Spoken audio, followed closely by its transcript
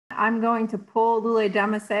I'm going to pull Lule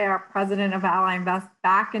Demmissie, our president of Ally Invest,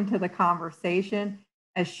 back into the conversation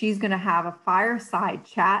as she's going to have a fireside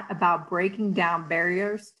chat about breaking down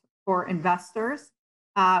barriers for investors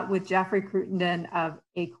with Jeffrey Cruttenden of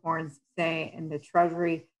Acorns, say, in the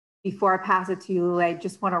Treasury. Before I pass it to you, Lule,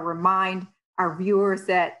 just want to remind our viewers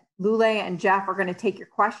that Lule and Jeff are going to take your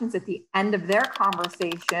questions at the end of their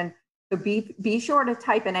conversation. So be sure to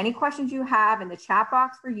type in any questions you have in the chat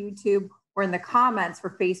box for YouTube or in the comments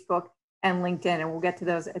for Facebook and LinkedIn, and we'll get to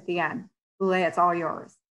those at the end. Lule, it's all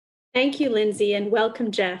yours. Thank you, Lindsay, and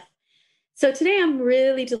welcome, Jeff. So today I'm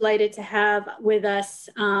really delighted to have with us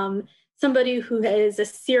somebody who is a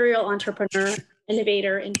serial entrepreneur,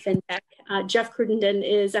 innovator in fintech. Jeff Cruttenden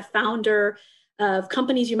is a founder of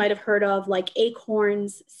companies you might have heard of like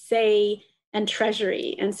Acorns, Say, and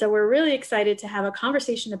Treasury. And so we're really excited to have a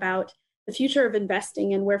conversation about the future of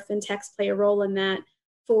investing and where fintechs play a role in that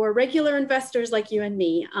for regular investors like you and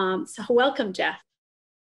me. So welcome, Jeff.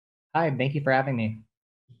 Hi, thank you for having me.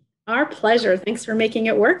 Our pleasure. Thanks for making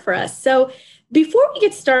it work for us. So before we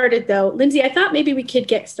get started, though, Lindsay, I thought maybe we could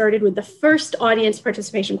get started with the first audience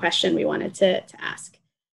participation question we wanted to ask,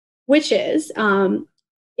 which is,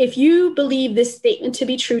 if you believe this statement to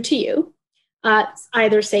be true to you,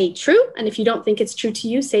 either say true, and if you don't think it's true to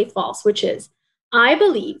you, say false, which is, I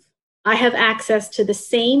believe I have access to the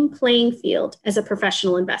same playing field as a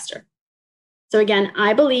professional investor. So again,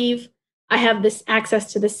 I believe I have this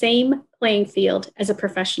access to the same playing field as a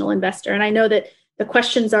professional investor. And I know that the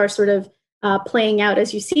questions are sort of playing out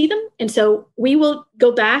as you see them. And so we will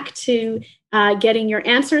go back to getting your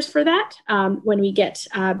answers for that when we get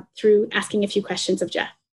through asking a few questions of Jeff.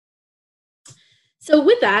 So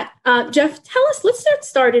with that, Jeff, tell us, let's get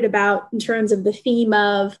started about in terms of the theme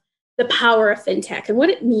of the power of fintech and what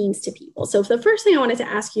it means to people. So the first thing I wanted to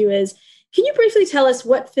ask you is, can you briefly tell us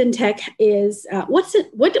what fintech is?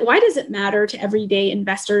 Why does it matter to everyday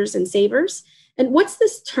investors and savers? And what's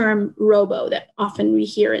this term robo that often we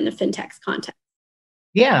hear in the fintech context?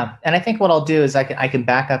 Yeah, and I think what I'll do is I can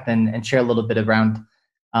back up and share a little bit around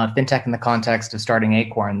fintech in the context of starting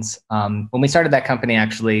Acorns. When we started that company,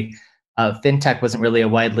 actually, fintech wasn't really a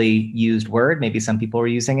widely used word. Maybe some people were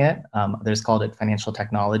using it. Others called it financial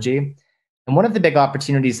technology. And one of the big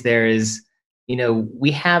opportunities there is,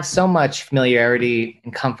 we have so much familiarity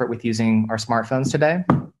and comfort with using our smartphones today.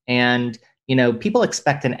 And, people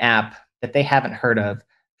expect an app that they haven't heard of to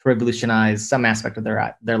revolutionize some aspect of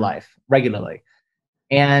their life regularly.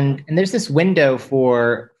 And there's this window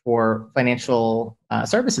for financial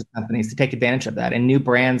services companies to take advantage of that and new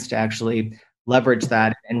brands to actually leverage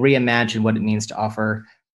that and reimagine what it means to offer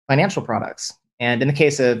financial products. And in the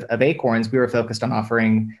case of Acorns, we were focused on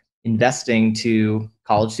offering investing to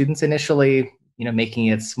college students initially, making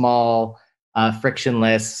it small,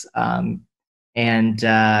 frictionless, and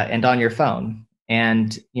on your phone.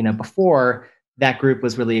 And before, that group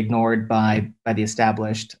was really ignored by the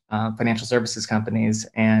established financial services companies.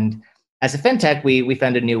 And as a fintech, we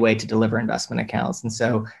found a new way to deliver investment accounts. And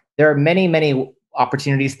so there are many, many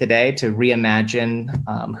opportunities today to reimagine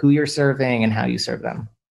who you're serving and how you serve them.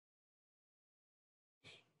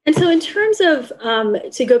 And so in terms of,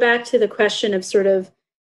 to go back to the question of sort of,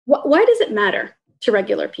 why does it matter to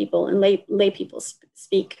regular people and lay people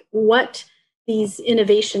speak what these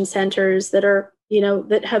innovation centers that are,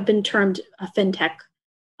 that have been termed a fintech,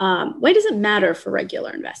 why does it matter for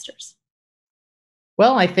regular investors?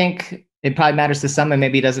 Well, I think it probably matters to some and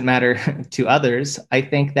maybe it doesn't matter to others. I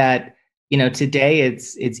think that, today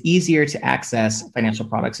it's easier to access financial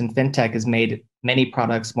products, and fintech has made many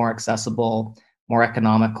products more accessible, more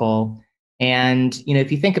economical. And, if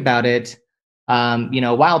you think about it,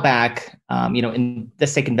 a while back,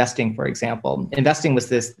 let's take investing, for example. Investing was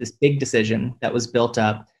this big decision that was built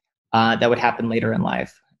up that would happen later in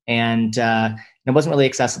life. And it wasn't really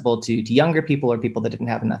accessible to younger people or people that didn't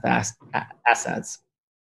have enough assets.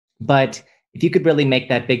 But if you could really make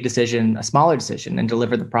that big decision a smaller decision and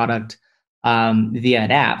deliver the product via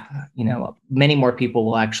an app, many more people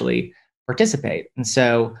will actually participate. And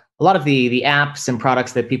so a lot of the apps and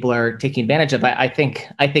products that people are taking advantage of, I think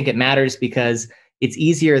it matters because it's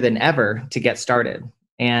easier than ever to get started.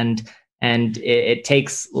 And it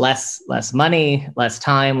takes less money, less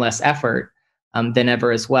time, less effort than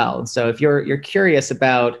ever as well. So if you're curious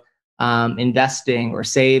about investing or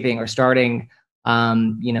saving or starting, a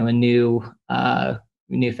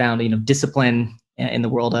newfound discipline in the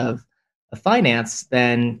world of finance,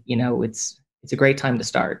 then it's a great time to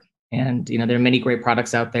start. And there are many great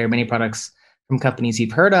products out there, many products from companies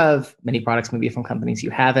you've heard of, many products maybe from companies you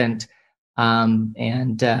haven't.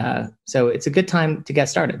 So it's a good time to get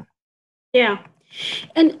started. Yeah.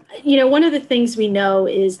 And, one of the things we know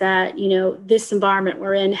is that, this environment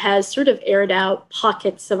we're in has sort of aired out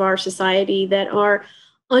pockets of our society that are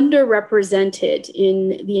underrepresented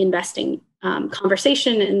in the investing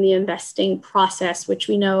conversation and the investing process, which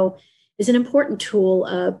we know is an important tool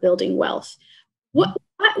of building wealth.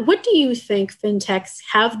 What do you think fintechs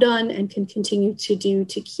have done and can continue to do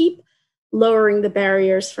to keep lowering the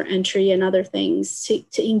barriers for entry and other things to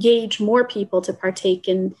engage more people to partake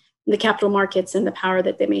in the capital markets and the power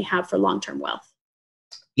that they may have for long-term wealth?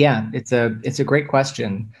 Yeah, it's a great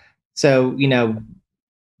question. So,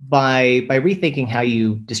 by rethinking how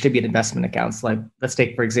you distribute investment accounts, like let's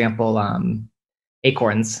take, for example,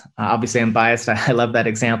 Acorns. Obviously, I'm biased. I love that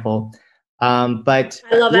example. But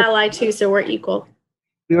I love Ally too, so we're equal.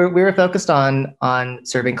 We were focused on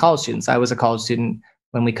serving college students. I was a college student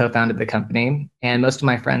when we co-founded the company, and most of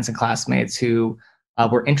my friends and classmates who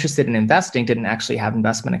were interested in investing didn't actually have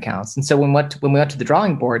investment accounts. And so when we went to the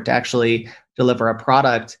drawing board to actually deliver a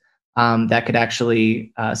product that could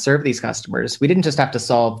actually serve these customers, we didn't just have to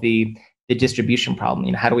solve the distribution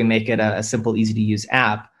problem. How do we make it a simple, easy to use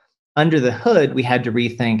app? Under the hood, we had to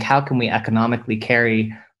rethink how can we economically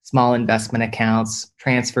carry small investment accounts,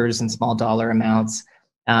 transfers in small dollar amounts,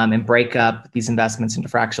 and break up these investments into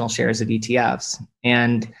fractional shares of ETFs.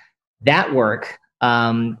 And that work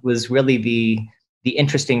was really the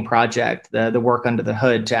interesting project, the work under the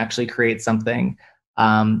hood to actually create something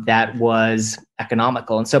that was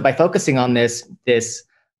economical. And so by focusing on this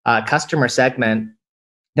customer segment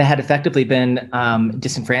that had effectively been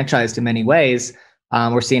disenfranchised in many ways,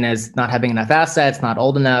 we're seen as not having enough assets, not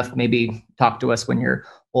old enough, maybe talk to us when you're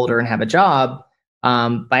older and have a job.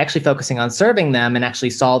 By actually focusing on serving them and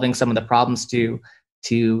actually solving some of the problems to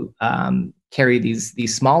carry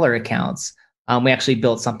these smaller accounts, we actually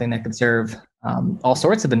built something that could serve all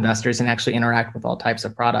sorts of investors and actually interact with all types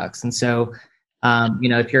of products. And so,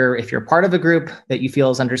 if you're part of a group that you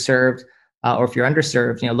feel is underserved, or if you're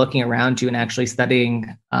underserved, looking around you and actually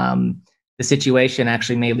studying the situation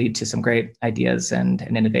actually may lead to some great ideas and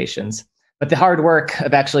innovations. But the hard work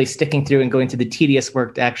of actually sticking through and going through the tedious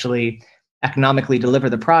work to actually economically deliver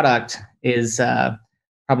the product is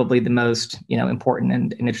probably the most important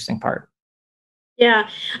and interesting part. Yeah,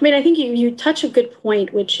 I think you touch a good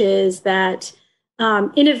point, which is that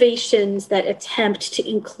innovations that attempt to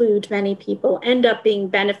include many people end up being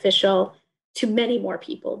beneficial to many more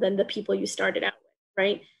people than the people you started out with,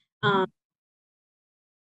 right?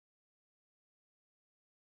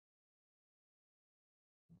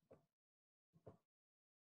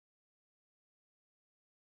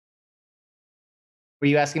 Were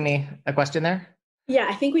you asking me a question there? Yeah,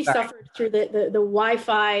 I think we suffered through the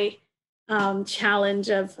Wi-Fi challenge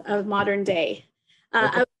of modern day. Okay.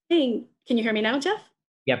 I was saying, can you hear me now, Jeff?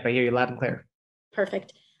 Yep, I hear you loud and clear.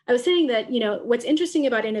 Perfect. I was saying that, what's interesting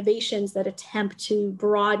about innovations that attempt to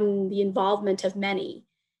broaden the involvement of many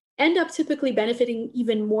end up typically benefiting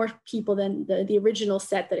even more people than the original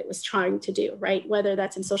set that it was trying to do, right? Whether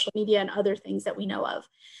that's in social media and other things that we know of.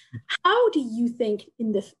 How do you think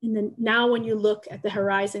in the now, when you look at the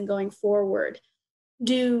horizon going forward,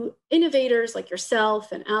 do innovators like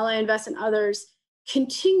yourself and Ally Invest and others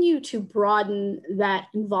continue to broaden that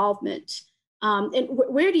involvement? And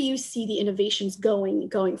where do you see the innovations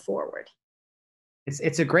going forward?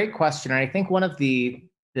 It's a great question. And I think one of the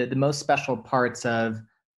most special parts of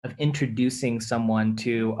introducing someone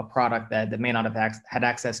to a product that may not have had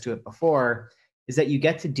access to it before is that you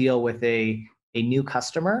get to deal with a new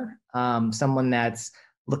customer, someone that's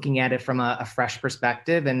looking at it from a fresh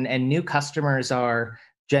perspective. And new customers are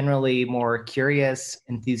generally more curious,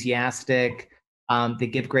 enthusiastic. They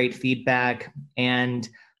give great feedback. And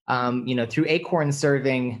through Acorn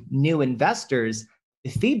serving new investors, the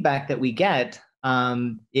feedback that we get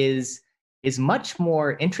is much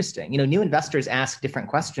more interesting. New investors ask different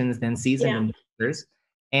questions than seasoned investors.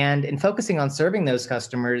 And in focusing on serving those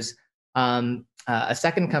customers, a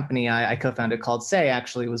second company I co-founded called Say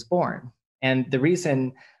actually was born. And the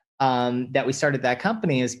reason that we started that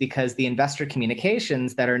company is because the investor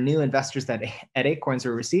communications that our new investors at Acorns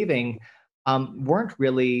were receiving weren't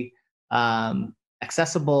really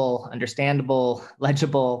accessible, understandable,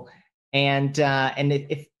 legible. And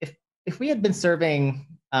if we had been serving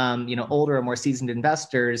older or more seasoned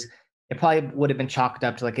investors, it probably would have been chalked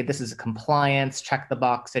up to like, hey, this is a compliance, check the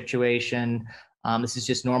box situation. This is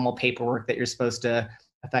just normal paperwork that you're supposed to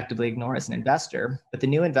effectively ignore as an investor. But the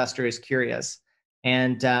new investor is curious.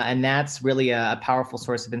 And that's really a powerful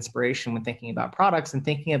source of inspiration when thinking about products and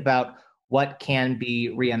thinking about what can be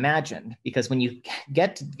reimagined. Because when you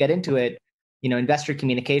get into it, investor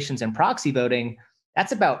communications and proxy voting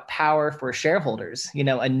that's about power for shareholders.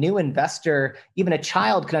 A new investor, even a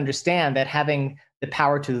child, could understand that having the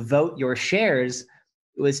power to vote your shares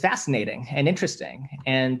was fascinating and interesting.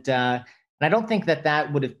 And I don't think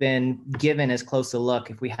that would have been given as close a look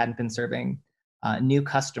if we hadn't been serving new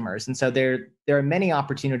customers. And so there are many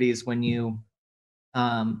opportunities when you,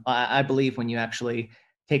 I believe, when you actually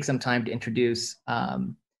take some time to introduce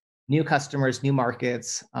new customers, new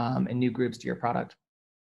markets, and new groups to your product.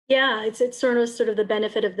 Yeah, it's sort of the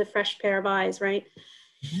benefit of the fresh pair of eyes, right?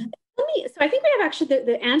 Mm-hmm. So I think we have actually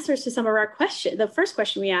the answers to some of our questions. The first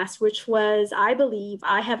question we asked, which was, I believe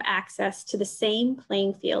I have access to the same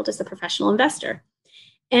playing field as a professional investor.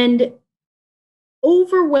 And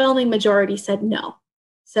overwhelming majority said no.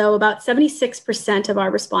 So about 76% of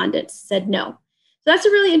our respondents said no. So that's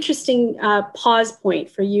a really interesting pause point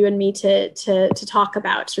for you and me to talk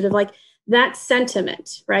about, sort of like that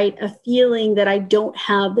sentiment, right? A feeling that I don't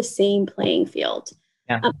have the same playing field.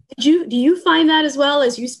 Yeah. Do you find that as well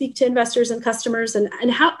as you speak to investors and customers, and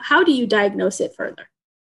how do you diagnose it further?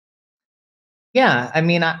 Yeah, I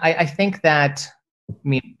mean, I think that,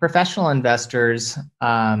 professional investors,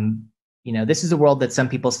 this is a world that some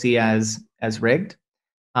people see as rigged,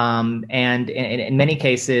 and in many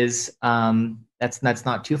cases, that's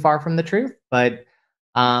not too far from the truth. But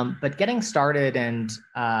getting started and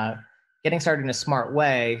getting started in a smart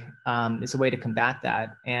way is a way to combat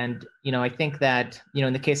that. And I think that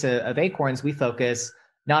in the case of Acorns, we focus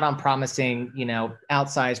not on promising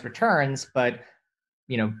outsized returns, but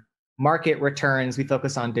market returns. We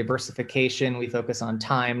focus on diversification. We focus on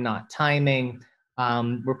time, not timing.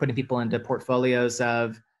 We're putting people into portfolios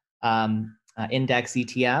of index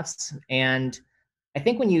ETFs. And I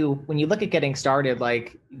think when you look at getting started,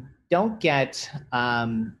 like, don't get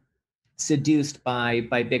seduced by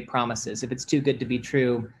big promises. If it's too good to be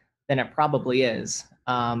true, then it probably is.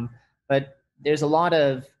 But there's a lot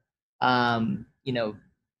of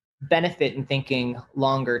benefit in thinking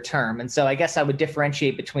longer term. And so I guess I would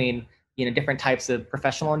differentiate between different types of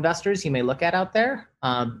professional investors you may look at out there.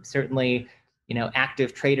 Certainly,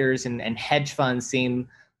 active traders and hedge funds seem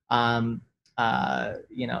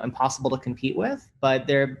impossible to compete with. But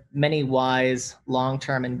there are many wise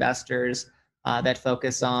long-term investors that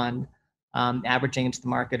focus on averaging into the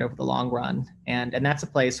market over the long run, and that's a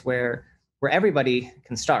place where everybody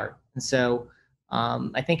can start. And so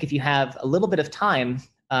I think if you have a little bit of time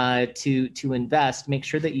to invest, make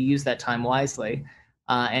sure that you use that time wisely.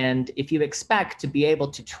 And if you expect to be able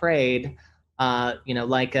to trade,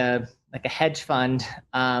 like a hedge fund,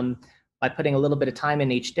 by putting a little bit of time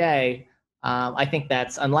in each day, I think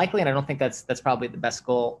that's unlikely, and I don't think that's probably the best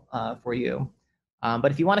goal for you.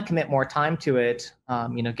 But if you want to commit more time to it,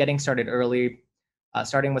 getting started early,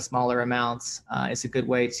 starting with smaller amounts, is a good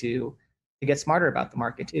way to get smarter about the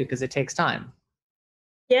market too, because it takes time.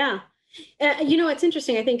 Yeah. It's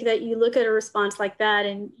interesting. I think that you look at a response like that,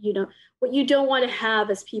 and what you don't want to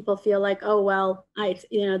have is people feel like, oh well,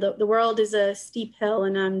 the world is a steep hill,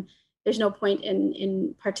 and there's no point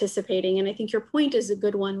in participating. And I think your point is a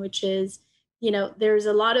good one, which is, there's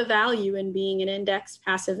a lot of value in being an index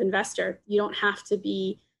passive investor. You don't have to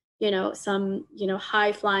be, some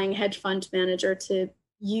high flying hedge fund manager to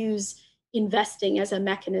use investing as a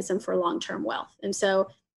mechanism for long term wealth. And so,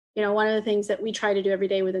 one of the things that we try to do every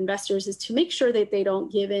day with investors is to make sure that they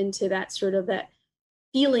don't give in to that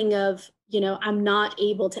feeling of, I'm not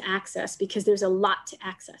able to access, because there's a lot to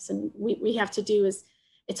access. And we have to do is,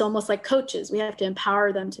 it's almost like coaches. We have to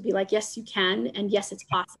empower them to be like, yes, you can. And yes, it's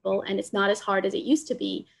possible. And it's not as hard as it used to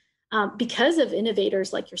be, because of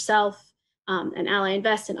innovators like yourself, and Ally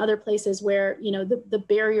Invest and other places where, the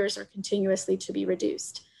barriers are continuously to be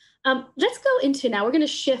reduced. Let's go into now, we're going to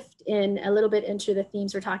shift in a little bit into the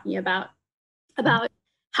themes we're talking about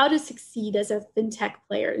how to succeed as a fintech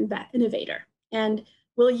player innovator. And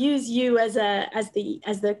we'll use you as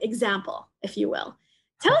the example, if you will.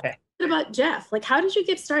 Tell us a bit about Jeff. Like, how did you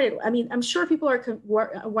get started? I mean, I'm sure people are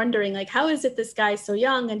wondering, like, how is it this guy's so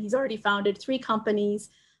young and he's already founded 3 companies?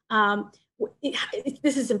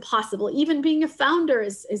 This is impossible. Even being a founder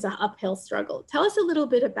is an uphill struggle. Tell us a little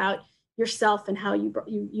bit about yourself and how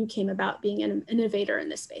you came about being an innovator in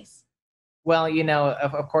this space. Well,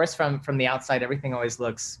 of course, from the outside, everything always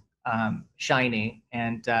looks shiny,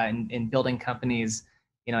 and in building companies,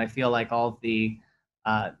 I feel like all of the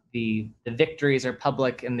victories are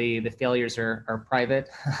public and the failures are private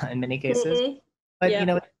in many cases. Mm-hmm. But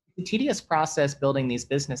yeah. It's a tedious process building these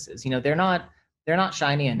businesses. They're not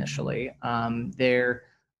shiny initially. They're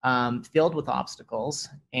filled with obstacles,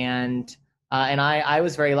 and I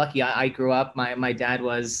was very lucky. I grew up. My dad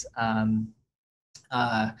was an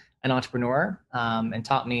entrepreneur, and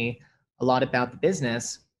taught me a lot about the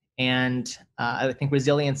business. And I think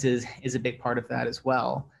resilience is a big part of that as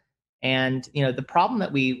well. And the problem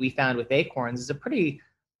that we found with Acorns is a pretty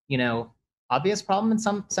obvious problem in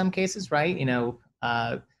some cases, right?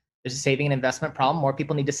 There's a saving and investment problem. More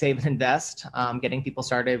people need to save and invest. Getting people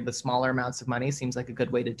started with smaller amounts of money seems like a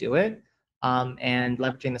good way to do it. And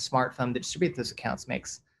leveraging the smartphone to distribute those accounts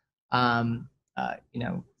makes,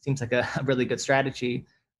 seems like a really good strategy.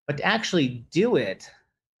 But to actually do it,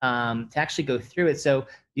 to actually go through it, so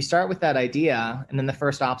you start with that idea, and then the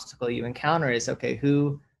first obstacle you encounter is, okay,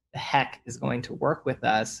 who the heck is going to work with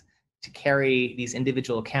us to carry these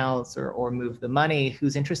individual accounts or move the money?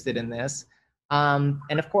 Who's interested in this? And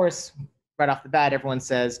of course, right off the bat, everyone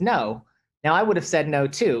says no. Now, I would have said no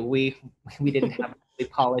too. We didn't have a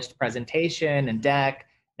polished presentation and deck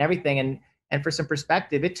and everything. And for some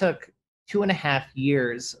perspective, it took 2.5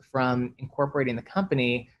 years from incorporating the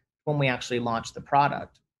company when we actually launched the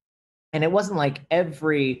product. And it wasn't like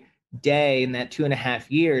every day in that 2.5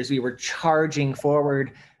 years we were charging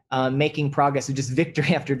forward, making progress, and just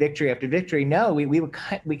victory after victory after victory. No,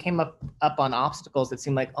 we came up on obstacles that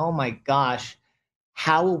seemed like, oh my gosh,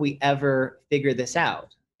 how will we ever figure this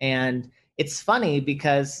out? And it's funny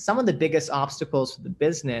because some of the biggest obstacles for the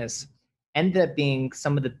business ended up being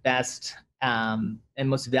some of the best and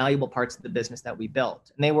most valuable parts of the business that we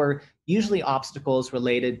built. And they were usually obstacles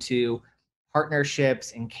related to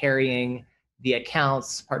partnerships and carrying the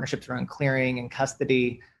accounts, partnerships around clearing and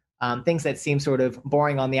custody, things that seem sort of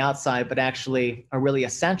boring on the outside, but actually are really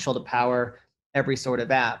essential to power every sort of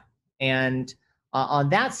app. And on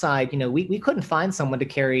that side, we couldn't find someone to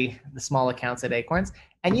carry the small accounts at Acorns.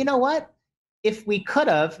 And you know what? If we could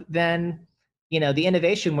have, then the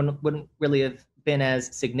innovation wouldn't really have been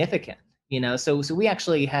as significant. So we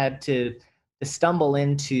actually had to stumble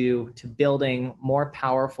into building more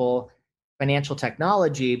powerful financial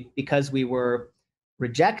technology because we were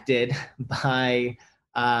rejected by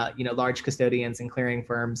large custodians and clearing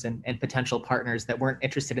firms and potential partners that weren't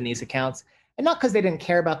interested in these accounts. And not because they didn't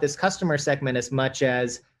care about this customer segment as much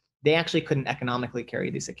as they actually couldn't economically carry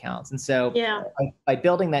these accounts. And so by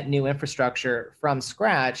building that new infrastructure from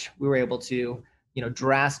scratch, we were able to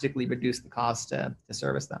drastically reduce the cost to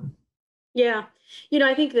service them. Yeah.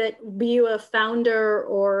 I think that be you a founder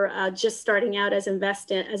or just starting out as an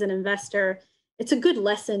investor, it's a good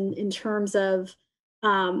lesson in terms of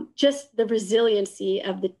just the resiliency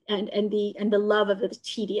of and the love of the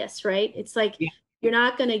tedious, right? It's like you're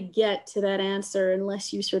not going to get to that answer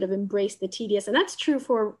unless you sort of embrace the tedious. And that's true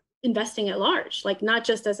for investing at large, like not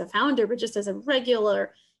just as a founder, but just as a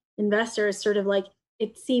regular investor. Is sort of like,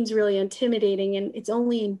 it seems really intimidating, and it's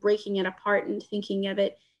only in breaking it apart and thinking of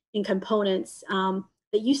it in components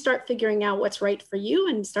that you start figuring out what's right for you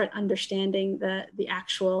and start understanding the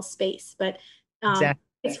actual space. But Exactly.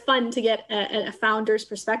 It's fun to get a founder's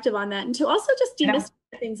perspective on that, and to also just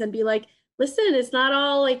demystify things and be like, listen, it's not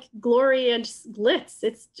all like glory and just glitz.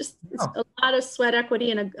 It's a lot of sweat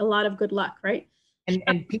equity and a lot of good luck, right?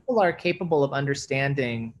 And people are capable of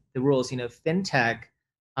understanding the rules. Fintech,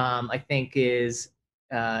 I think is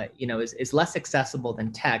less accessible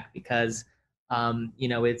than tech because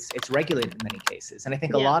it's regulated in many cases. And I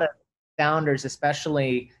think a lot of founders,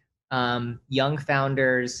 especially young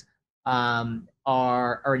founders,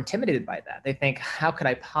 are intimidated by that. They think, how could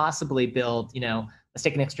I possibly build, let's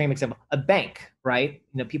take an extreme example, a bank, right?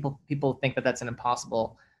 People think that that's an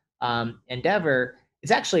impossible endeavor.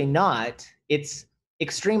 It's actually not. It's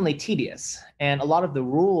extremely tedious, and a lot of the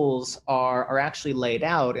rules are actually laid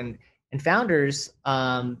out. And founders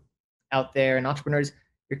out there and entrepreneurs,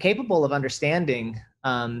 you're capable of understanding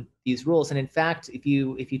these rules. And in fact, if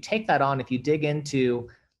you take that on, if you dig into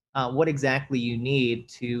what exactly you need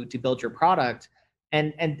to build your product,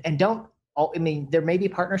 and don't, I mean, there may be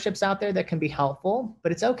partnerships out there that can be helpful,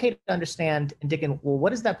 but it's okay to understand and dig in, well,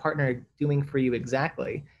 what is that partner doing for you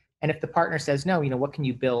exactly? And if the partner says no, what can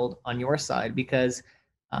you build on your side? Because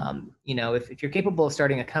if you're capable of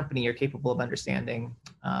starting a company, you're capable of understanding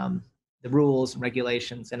the rules and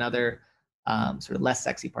regulations and other sort of less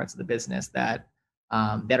sexy parts of the business that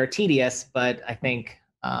are tedious, but I think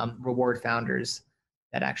reward founders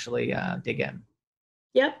that actually dig in.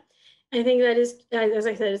 Yep. I think that is, as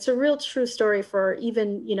I said, it's a real true story for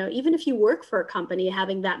even if you work for a company,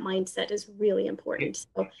 having that mindset is really important.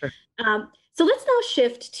 So, so let's now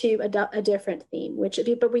shift to a different theme,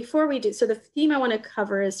 but before we do, so the theme I want to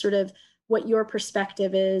cover is sort of what your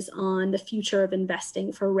perspective is on the future of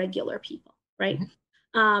investing for regular people, right?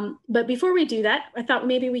 Mm-hmm. But before we do that, I thought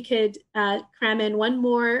maybe we could cram in one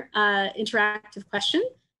more interactive question,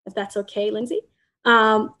 if that's okay, Lindsay.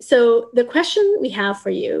 So the question we have for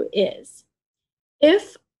you is,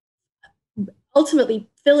 if ultimately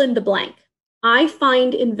fill in the blank. I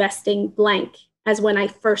find investing blank as when I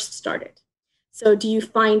first started. So do you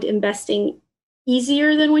find investing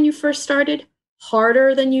easier than when you first started,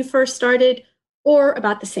 harder than you first started, or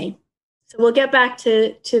about the same? So we'll get back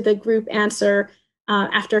to the group answer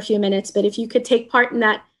after a few minutes, but if you could take part in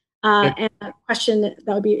that question, that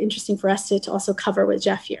would be interesting for us to also cover with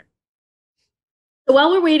Jeff here. So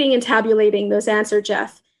while we're waiting and tabulating those answers,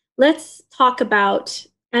 Jeff, let's talk about,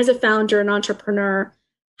 as a founder and entrepreneur,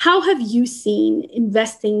 how have you seen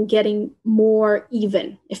investing getting more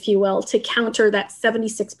even, if you will, to counter that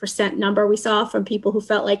 76% number we saw from people who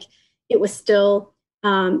felt like it was still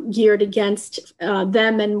geared against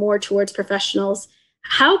them and more towards professionals?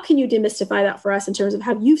 How can you demystify that for us in terms of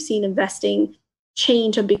how you've seen investing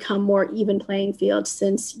change and become more even playing field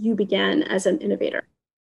since you began as an innovator?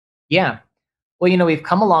 Yeah. Well, we've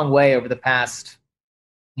come a long way over the past,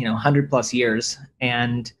 100+ years.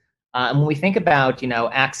 And when we think about,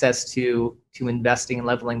 access to investing and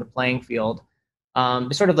leveling the playing field,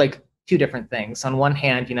 there's sort of like two different things. On one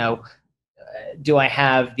hand, do I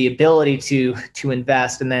have the ability to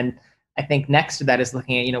invest? And then I think next to that is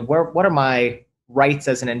looking at, what are my rights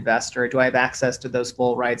as an investor? Do I have access to those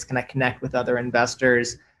full rights? Can I connect with other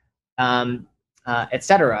investors, et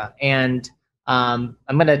cetera? And I'm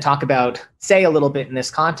going to say a little bit in this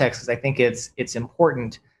context because I think it's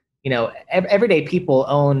important. Everyday people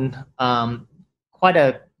own quite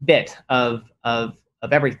a bit of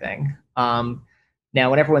everything. Now,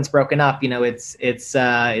 when everyone's broken up,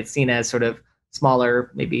 it's seen as sort of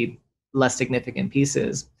smaller, maybe less significant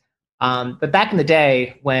pieces. But back in the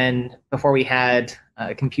day, before we had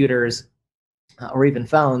computers or even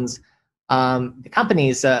phones, the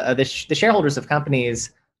companies, the shareholders of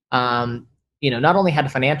companies, not only had a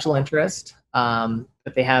financial interest,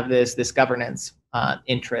 but they have this governance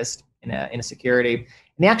interest in a security.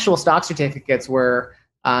 And the actual stock certificates were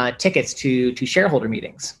tickets to shareholder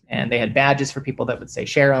meetings, and they had badges for people that would say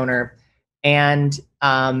share owner. And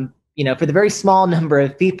for the very small number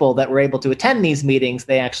of people that were able to attend these meetings,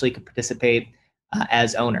 they actually could participate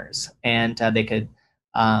as owners, and they could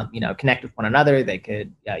connect with one another. They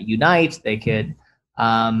could unite. They could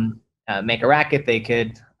make a racket. They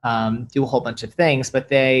could do a whole bunch of things, but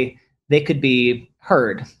they could be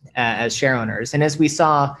heard as share owners. And as we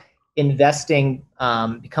saw investing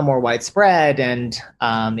become more widespread and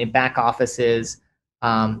in back offices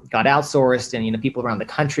got outsourced, and people around the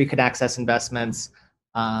country could access investments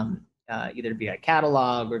either via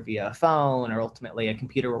catalog or via a phone or ultimately a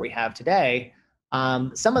computer where we have today.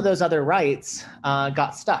 Some of those other rights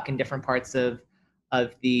got stuck in different parts of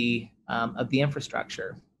the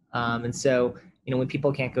infrastructure. And so, when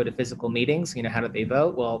people can't go to physical meetings, how do they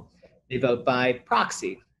vote? Well, they vote by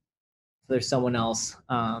proxy. So there's someone else,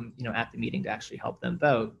 at the meeting to actually help them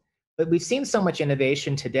vote. But we've seen so much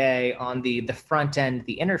innovation today on the front end,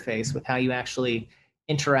 the interface with how you actually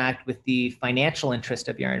interact with the financial interest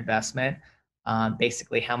of your investment.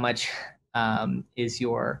 Basically, how much are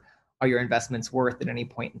your investments worth at any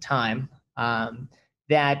point in time?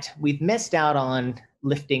 That we've missed out on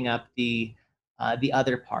lifting up the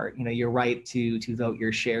other part. Your right to vote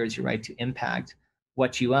your shares, your right to impact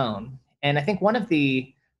what you own. And I think one of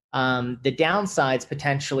the downsides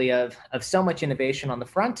potentially of so much innovation on the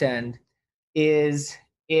front end is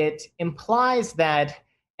it implies that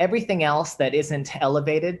everything else that isn't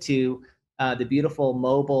elevated to the beautiful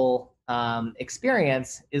mobile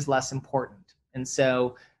experience is less important. And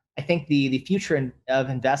so I think the future of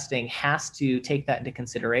investing has to take that into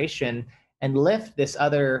consideration and lift this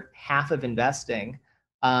other half of investing,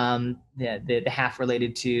 the half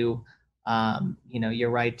related to your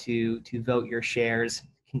right to vote your shares,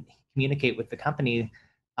 communicate with the company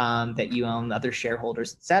that you own, other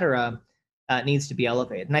shareholders, et cetera, needs to be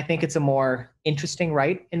elevated. And I think it's a more interesting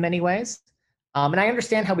right in many ways. And I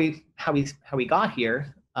understand how we got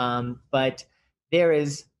here, but there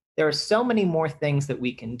are so many more things that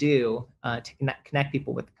we can do to connect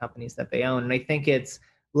people with the companies that they own. And I think it's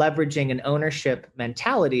leveraging an ownership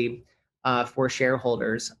mentality for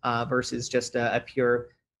shareholders versus just a pure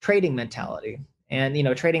trading mentality.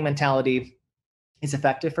 And trading mentality is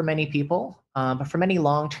effective for many people, but for many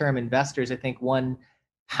long-term investors, I think one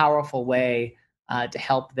powerful way to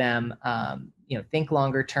help them think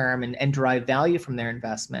longer term and derive value from their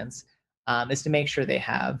investments is to make sure they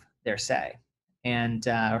have their say and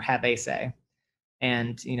or have a say.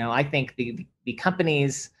 And I think the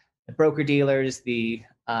companies, the broker dealers, the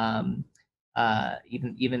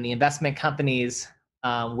even the investment companies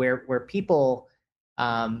where people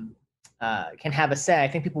can have a say, I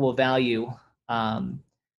think people will value their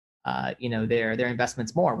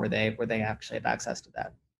investments more where they actually have access to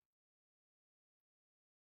that.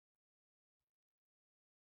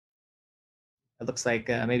 it looks like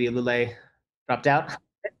maybe Lule dropped out.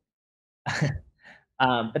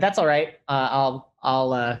 But that's all right.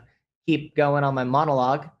 I'll keep going on my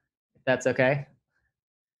monologue, if that's okay.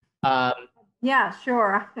 Yeah,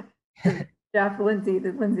 sure. Jeff, Lindsay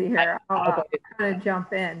here. I'll kind of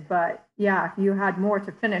jump in, but yeah, if you had more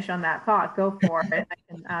to finish on that thought, go for it. I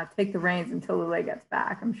can take the reins until Lule gets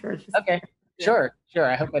back. I'm sure it's just okay. Sure.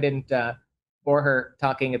 I hope I didn't bore her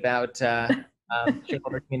talking about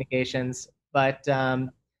shareholder communications, but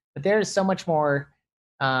there's so much more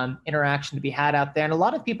interaction to be had out there, and a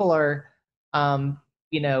lot of people are,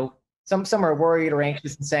 you know, some are worried or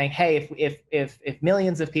anxious and saying, hey, if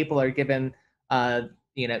millions of people are given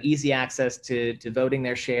you know, easy access to voting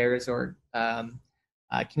their shares or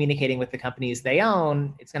communicating with the companies they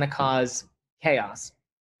own, it's going to cause chaos.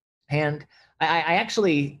 And I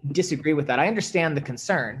actually disagree with that. I understand the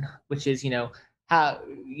concern, which is, you know, how,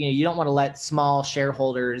 you know, you don't want to let small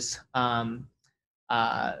shareholders, you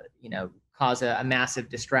know, cause a massive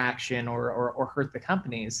distraction or hurt the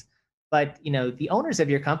companies. But, you know, the owners of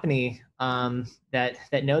your company that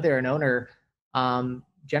know they're an owner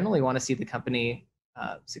generally want to see the company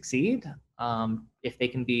succeed. If they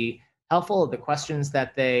can be helpful, the questions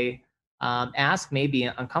that they ask may be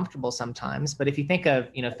uncomfortable sometimes. But if you think of,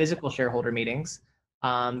 you know, physical shareholder meetings,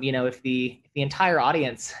 you know, if the entire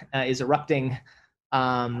audience is erupting,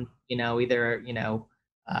 you know, either, you know,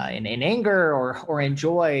 in anger or in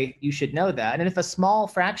joy, you should know that. And if a small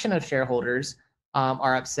fraction of shareholders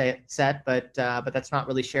are upset, but that's not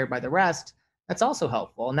really shared by the rest, that's also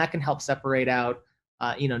helpful, and that can help separate out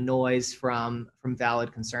you know, noise from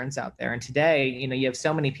valid concerns out there. And today, you know, you have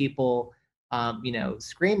so many people, you know,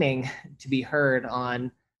 screaming to be heard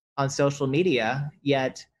on social media.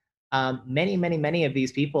 Yet, many of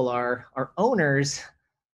these people are owners,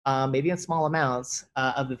 maybe in small amounts,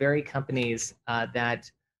 of the very companies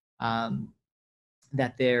that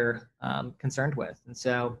they're concerned with. And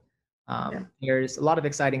so, there's a lot of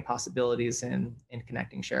exciting possibilities in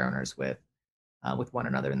connecting share owners with one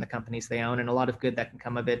another in the companies they own, and a lot of good that can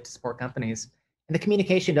come of it to support companies. And the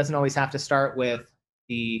communication doesn't always have to start with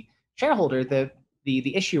the shareholder.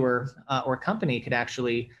 The issuer or company could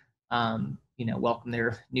actually, you know, welcome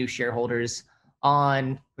their new shareholders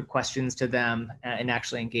on, put questions to them, and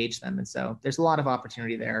actually engage them. And so there's a lot of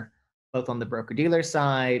opportunity there, both on the broker-dealer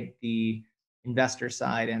side, the investor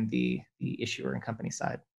side, and the issuer and company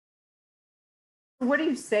side. What do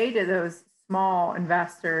you say to those small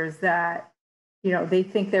investors that, you know, they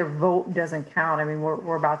think their vote doesn't count? I mean,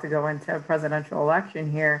 we're about to go into a presidential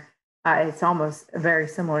election here. It's almost a very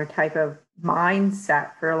similar type of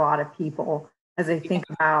mindset for a lot of people as they think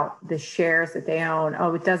about the shares that they own.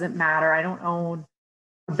 Oh, it doesn't matter. I don't own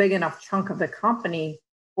a big enough chunk of the company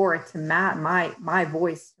for it to matter, my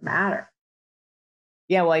voice to matter.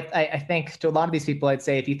 Yeah, well, I think to a lot of these people, I'd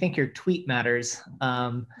say if you think your tweet matters,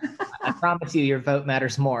 I promise you your vote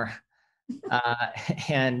matters more.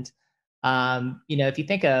 And you know, if you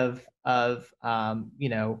think of you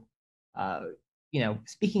know,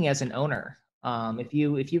 speaking as an owner,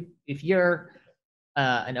 if you're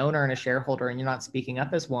an owner and a shareholder and you're not speaking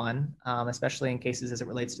up as one, especially in cases as it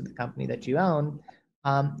relates to the company that you own,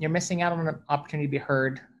 you're missing out on an opportunity to be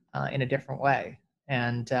heard in a different way.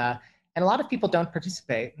 And a lot of people don't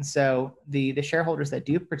participate. And so the shareholders that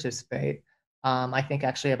do participate, I think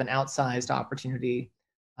actually have an outsized opportunity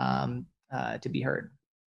to be heard.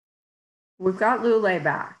 We've got Lule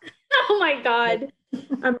back. Oh my God.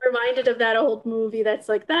 I'm reminded of that old movie that's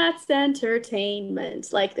like, that's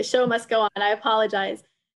entertainment. Like the show must go on. I apologize.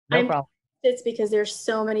 No problem. It's because there's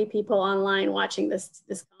so many people online watching this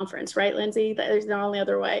conference, right, Lindsay? There's no only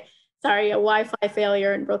other way. Sorry, a Wi-Fi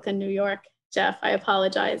failure in Brooklyn, New York. Jeff, I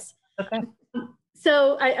apologize. Okay.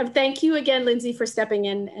 So I thank you again, Lindsay, for stepping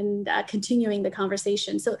in and continuing the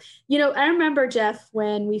conversation. So, you know, I remember, Jeff,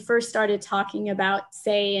 when we first started talking about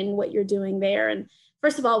SAY and what you're doing there. And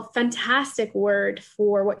first of all, fantastic word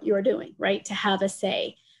for what you're doing, right? To have a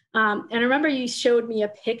say. And I remember you showed me a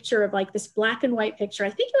picture of like this black and white picture.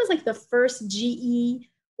 I think it was like the first GE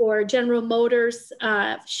or General Motors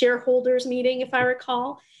shareholders meeting, if I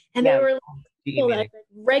recall. And there were people that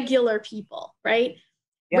regular people, right?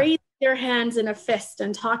 Yeah. Raising their hands in a fist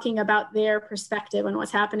and talking about their perspective on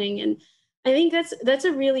what's happening. And I think that's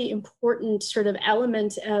a really important sort of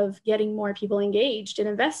element of getting more people engaged in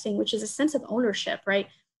investing, which is a sense of ownership, right?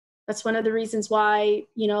 That's one of the reasons why,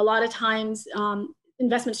 you know, a lot of times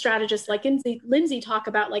investment strategists like Lindsay talk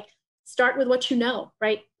about like, start with what you know,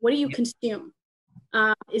 right? What do you consume?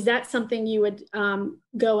 Is that something you would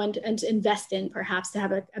go and invest in perhaps to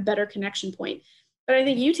have a better connection point? But I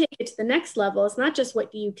think you take it to the next level. It's not just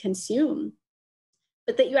what do you consume,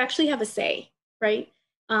 but that you actually have a say, right?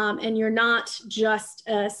 And you're not just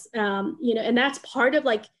and that's part of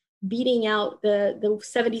like beating out the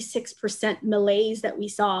 76% malaise that we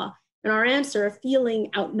saw in our answer of feeling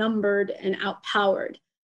outnumbered and outpowered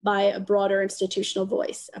by a broader institutional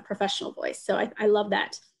voice, a professional voice. So I love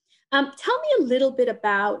that. Tell me a little bit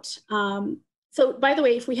about, so by the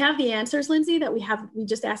way, if we have the answers, Lindsay, that we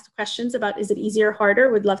just asked questions about, is it easier or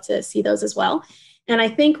harder? We'd love to see those as well. And I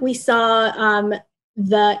think we saw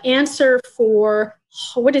the answer for,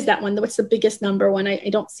 what is that one? What's the biggest number one? I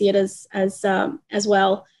don't see it as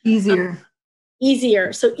well. Easier.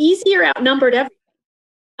 Easier. So easier outnumbered everything,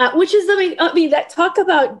 which is, that talk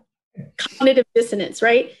about cognitive dissonance,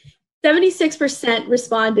 right? 76%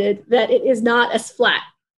 responded that it is not as flat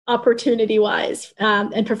opportunity-wise,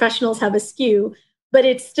 and professionals have a skew, but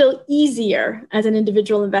it's still easier as an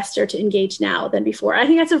individual investor to engage now than before. I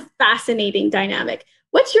think that's a fascinating dynamic.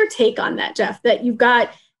 What's your take on that, Jeff, that you've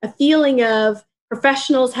got a feeling of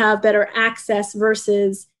professionals have better access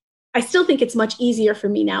versus, I still think it's much easier for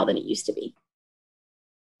me now than it used to be?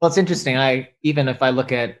 Well, it's interesting. Even if I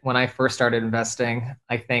look at when I first started investing,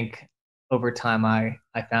 I think over time I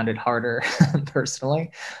found it harder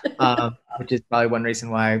personally, which is probably one reason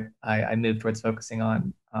why I moved towards focusing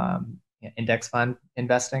on index fund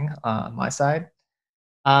investing on my side.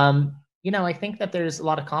 I think that there's a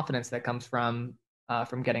lot of confidence that comes from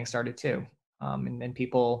getting started too, and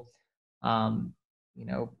people,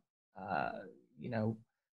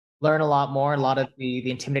 learn a lot more. A lot of the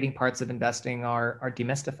intimidating parts of investing are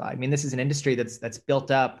demystified. I mean, this is an industry that's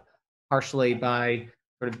built up partially by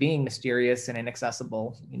sort of being mysterious and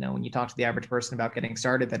inaccessible. When you talk to the average person about getting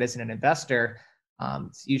started that isn't an investor,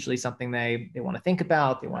 it's usually something they want to think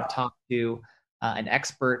about. They want to talk to an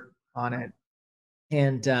expert on it,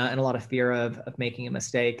 and a lot of fear of making a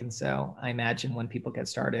mistake. And so I imagine when people get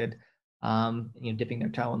started, dipping their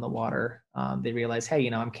toe in the water, they realize, hey,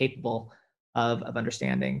 I'm capable of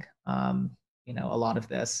understanding, a lot of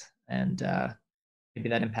this, and maybe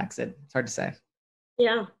that impacts it. It's hard to say.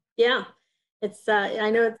 Yeah. It's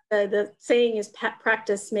I know it's, the saying is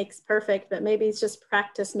practice makes perfect, but maybe it's just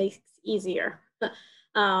practice makes easier. So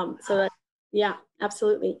that, yeah,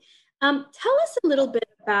 absolutely. Tell us a little bit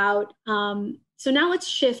about. So now let's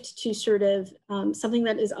shift to sort of something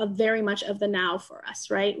that is very much of the now for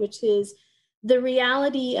us, right? Which is the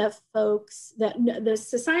reality of folks, that the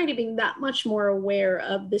society being that much more aware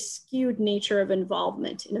of the skewed nature of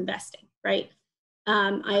involvement in investing, right?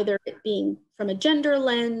 Either it being from a gender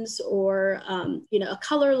lens or a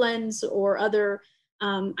color lens or other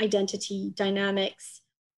identity dynamics.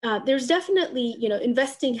 There's definitely,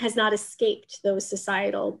 investing has not escaped those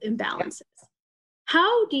societal imbalances.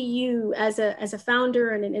 How do you, as a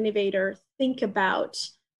founder and an innovator, think about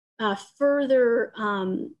further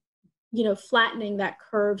flattening that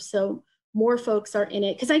curve so more folks are in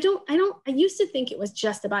it? Because I used to think it was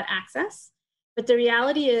just about access, but the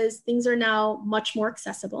reality is things are now much more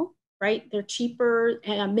accessible, right? They're cheaper,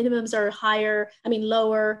 minimums are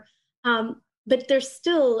lower, but there's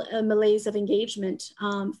still a malaise of engagement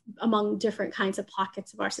among different kinds of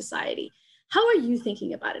pockets of our society. How are you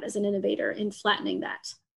thinking about it as an innovator in flattening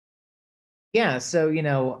that? Yeah, so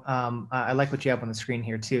I like what you have on the screen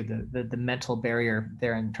here too. The mental barrier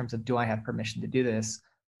there in terms of, do I have permission to do this?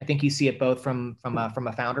 I think you see it both from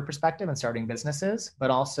a founder perspective and starting businesses,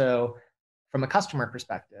 but also from a customer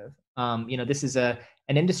perspective. This is an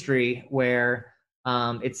industry where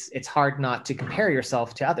it's hard not to compare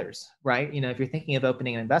yourself to others, right? If you're thinking of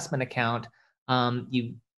opening an investment account,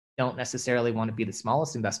 you don't necessarily want to be the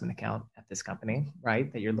smallest investment account at this company,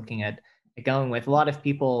 right? That you're looking at going with. A lot of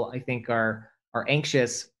people, I think, are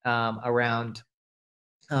anxious around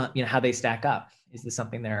how they stack up. Is this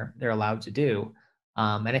something they're allowed to do?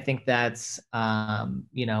 And I think that's a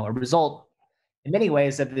result in many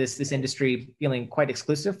ways of this industry feeling quite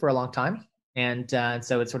exclusive for a long time. And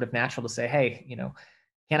so it's sort of natural to say, hey,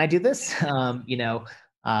 can I do this?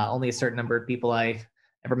 Only a certain number of people I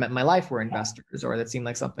ever met in my life were investors, or that seemed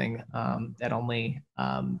like something that only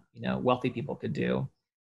wealthy people could do.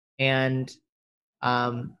 And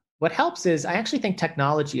what helps is, I actually think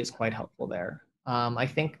technology is quite helpful there. I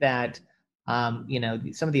think that some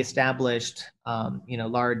of the established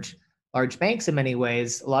large banks, in many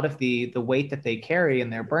ways, a lot of the weight that they carry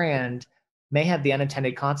in their brand may have the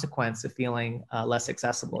unintended consequence of feeling less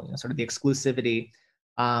accessible. Sort of the exclusivity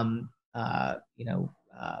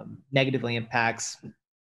negatively impacts,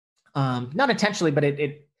 not intentionally, but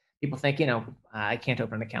it people think, I can't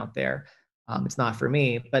open an account there. It's not for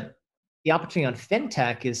me. But the opportunity on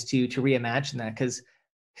fintech is to reimagine that,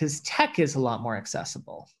 because tech is a lot more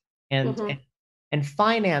accessible, and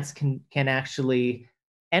finance can actually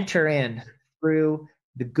enter in through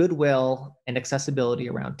the goodwill and accessibility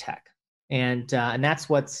around tech. And that's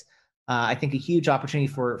what's, I think, a huge opportunity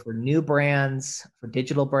for new brands, for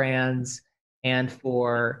digital brands, and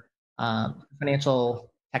for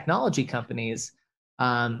financial technology companies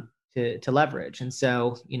to leverage. And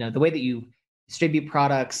so, the way that you distribute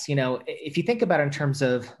products, if you think about it in terms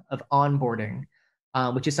of onboarding,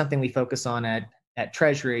 which is something we focus on at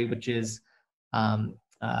Treasury, which is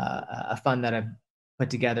a fund that I've put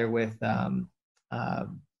together with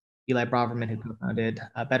Eli Braverman, who co-founded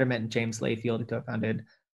Betterment, and James Layfield, who co-founded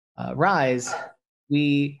Rise.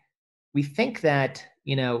 We think that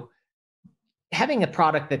having a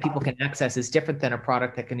product that people can access is different than a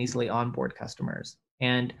product that can easily onboard customers.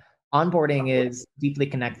 And onboarding is deeply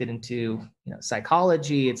connected into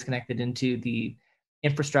psychology. It's connected into the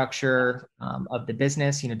infrastructure of the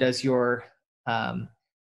business. Does your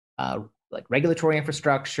like regulatory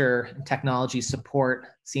infrastructure and technology support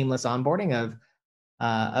seamless onboarding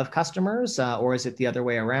of customers, or is it the other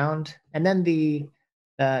way around? And then the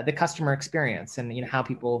customer experience and how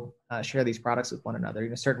people share these products with one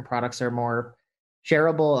another. Certain products are more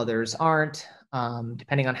shareable, others aren't.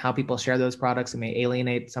 Depending on how people share those products, it may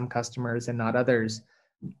alienate some customers and not others.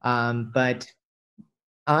 But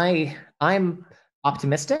I'm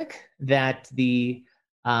optimistic that the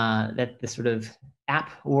sort of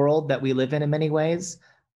app world that we live in many ways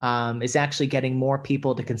is actually getting more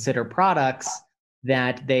people to consider products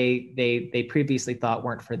that they previously thought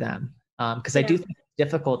weren't for them. Because I do think it's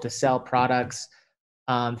difficult to sell products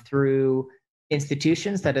through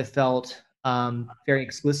institutions that have felt very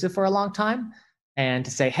exclusive for a long time, and to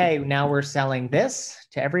say, hey, now we're selling this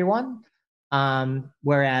to everyone.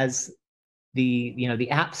 Whereas the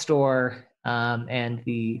App Store and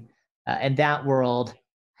that world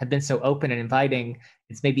have been so open and inviting,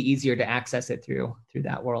 it's maybe easier to access it through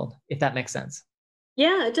that world, if that makes sense.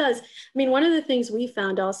 Yeah, it does. I mean, one of the things we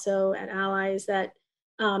found also at Ally is that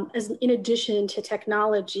as in addition to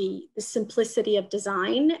technology, the simplicity of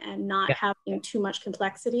design and not having too much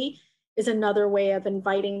complexity is another way of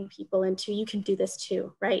inviting people into, you can do this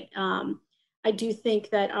too, right? I do think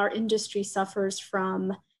that our industry suffers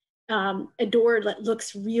from a door that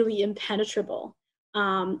looks really impenetrable.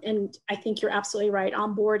 And I think you're absolutely right.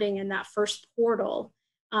 Onboarding and that first portal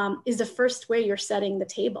is the first way you're setting the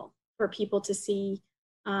table for people to see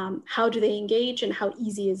how do they engage and how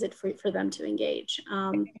easy is it for them to engage.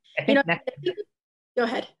 I think go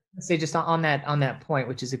ahead. Say just on that point,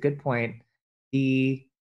 which is a good point. In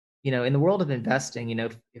the world of investing,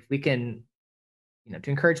 if we can, to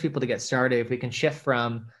encourage people to get started, if we can shift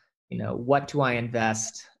from, what do I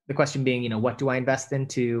invest? The question being, what do I invest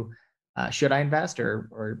into? Should I invest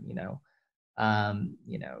or should I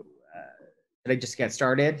just get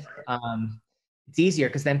started? It's easier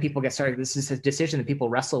because then people get started. This is a decision that people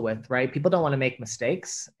wrestle with, right? People don't want to make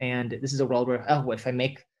mistakes. And this is a world where, if I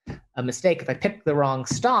make a mistake, if I pick the wrong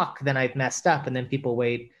stock, then I've messed up. And then people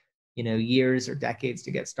wait, years or decades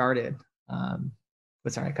to get started.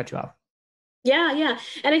 But sorry, I cut you off. Yeah.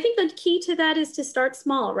 And I think the key to that is to start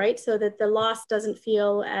small, right? So that the loss doesn't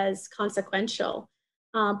feel as consequential.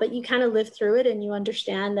 But you kind of live through it and you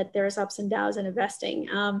understand that there's ups and downs in investing.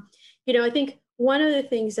 I think one of the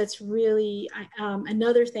things that's really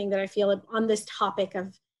another thing that I feel on this topic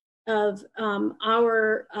of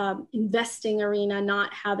our investing arena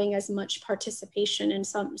not having as much participation in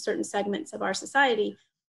some certain segments of our society.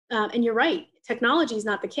 And you're right, technology is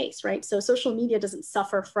not the case, right? So social media doesn't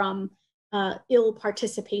suffer from ill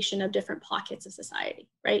participation of different pockets of society,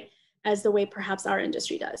 right? As the way perhaps our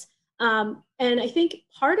industry does. And I think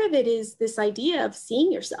part of it is this idea of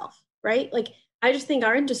seeing yourself, right? Like, I just think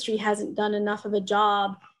our industry hasn't done enough of a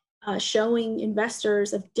job showing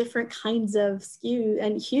investors of different kinds of skew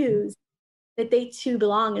and hues that they too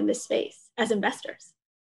belong in this space as investors.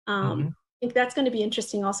 I think that's going to be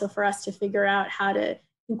interesting also for us to figure out how to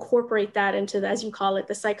incorporate that into, as you call it,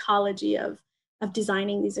 the psychology of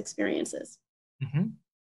designing these experiences.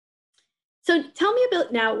 So tell me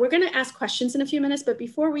about now, we're going to ask questions in a few minutes, but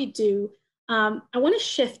before we do, I want to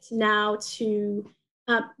shift now to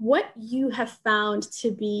what you have found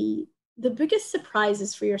to be the biggest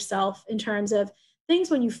surprises for yourself in terms of things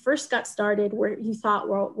when you first got started where you thought,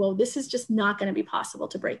 well, this is just not going to be possible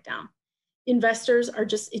to break down. Investors are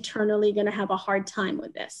just eternally going to have a hard time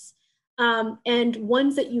with this. And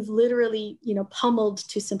ones that you've literally, pummeled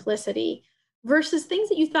to simplicity versus things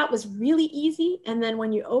that you thought was really easy. And then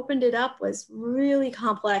when you opened it up was really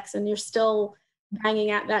complex and you're still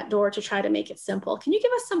banging at that door to try to make it simple. Can you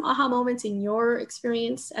give us some aha moments in your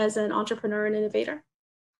experience as an entrepreneur and innovator?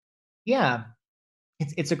 Yeah,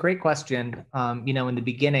 it's a great question. In the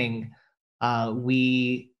beginning,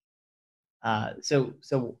 we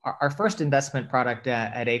So our first investment product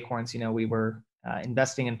at Acorns, we were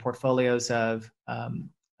investing in portfolios of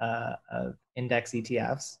index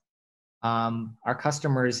ETFs. Our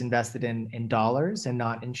customers invested in dollars and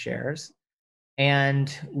not in shares.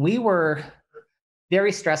 And we were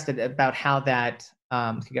very stressed about how that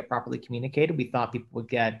could get properly communicated. We thought people would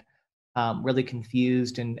get really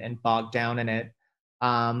confused and bogged down in it.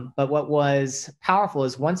 But what was powerful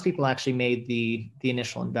is once people actually made the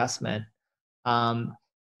initial investment,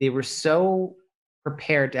 they were so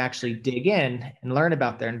prepared to actually dig in and learn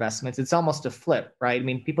about their investments. It's almost a flip, right? I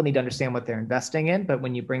mean, people need to understand what they're investing in, but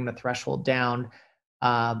when you bring the threshold down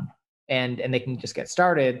and they can just get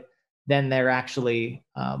started, then they're actually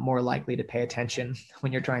more likely to pay attention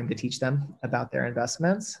when you're trying to teach them about their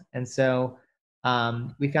investments. And so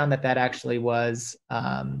we found that actually was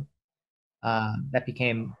that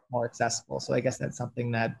became more accessible. So I guess that's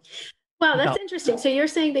something that. Wow, that's interesting. So you're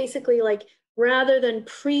saying basically like rather than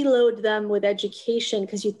preload them with education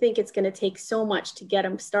because you think it's going to take so much to get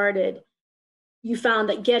them started, you found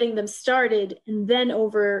that getting them started and then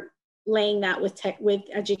overlaying that with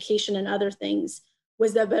education and other things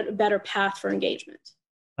was the better path for engagement.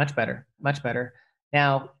 Much better, much better.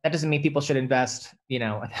 Now, that doesn't mean people should invest,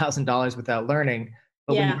 $1,000 without learning,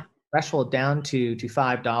 but when you threshold down to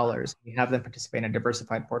 $5, you have them participate in a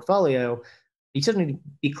diversified portfolio, you still need to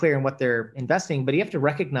be clear in what they're investing, but you have to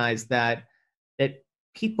recognize that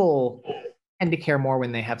people tend to care more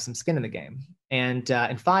when they have some skin in the game. And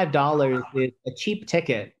 $5 is a cheap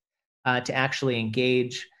ticket to actually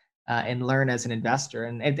engage and learn as an investor.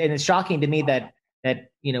 And it's shocking to me that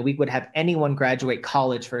we would have anyone graduate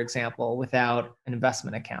college, for example, without an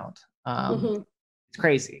investment account. It's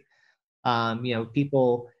crazy.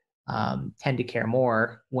 People tend to care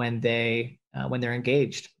more when they're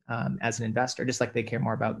engaged as an investor, just like they care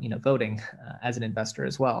more about voting as an investor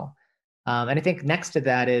as well. And I think next to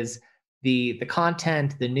that is the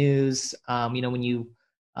content, the news. When you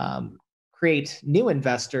create new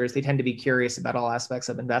investors, they tend to be curious about all aspects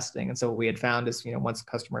of investing. And so what we had found is, once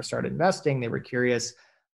customers started investing, they were curious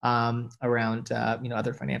around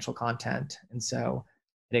other financial content. And so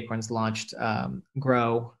Acorns launched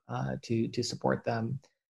Grow to support them.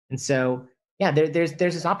 And so there's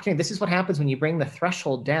this opportunity. This is what happens when you bring the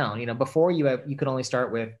threshold down. Before you could only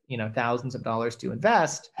start with thousands of dollars to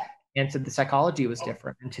invest, and so the psychology was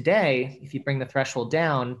different. And today, if you bring the threshold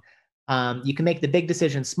down, you can make the big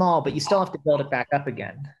decision small, but you still have to build it back up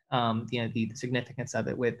again. The significance of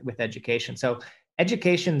it with education. So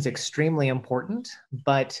education is extremely important,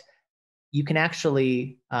 but you can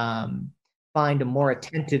actually find a more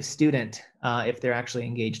attentive student if they're actually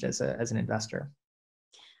engaged as an investor.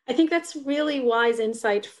 I think that's really wise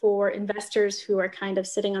insight for investors who are kind of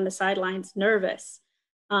sitting on the sidelines nervous.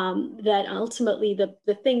 That ultimately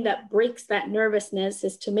the thing that breaks that nervousness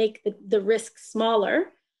is to make the risk smaller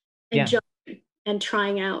and jumping and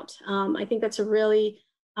trying out. I think that's a really,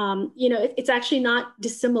 it's actually not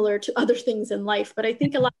dissimilar to other things in life. But I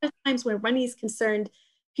think a lot of times when money is concerned,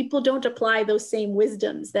 people don't apply those same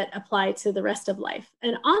wisdoms that apply to the rest of life.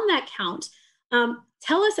 And on that count,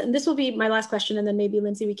 tell us, and this will be my last question, and then maybe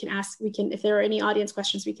Lindsay, if there are any audience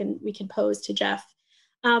questions we can pose to Jeff.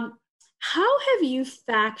 How have you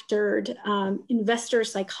factored investor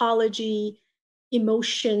psychology,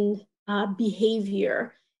 emotion,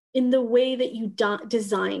 behavior in the way that you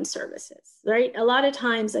design services, right? A lot of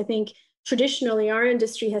times, I think traditionally our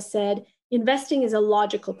industry has said investing is a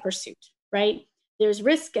logical pursuit, right? There's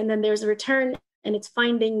risk and then there's a return, and it's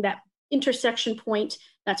finding that intersection point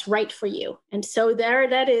that's right for you. And so there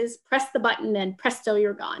that is, press the button and presto,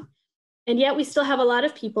 you're gone. And yet we still have a lot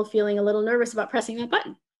of people feeling a little nervous about pressing that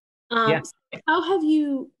button. So how have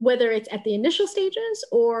you, whether it's at the initial stages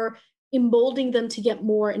or emboldening them to get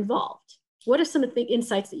more involved? What are some of the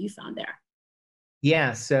insights that you found there?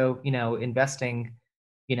 Yeah, so investing,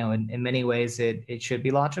 in many ways it should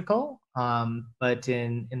be logical, but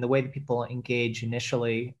in the way that people engage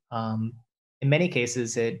initially, in many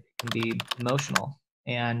cases it can be emotional,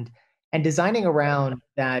 and designing around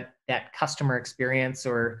that customer experience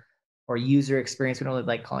or user experience. We don't really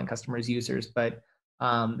like calling customers users, but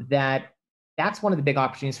that's one of the big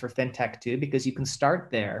opportunities for fintech too, because you can start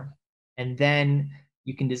there and then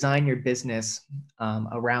you can design your business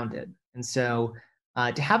around it. And so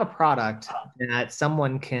to have a product that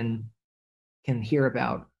someone can hear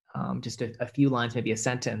about, just a few lines, maybe a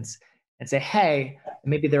sentence, and say, hey,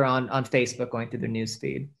 maybe they're on Facebook going through their news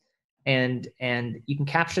feed, and you can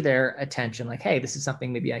capture their attention, like, hey, this is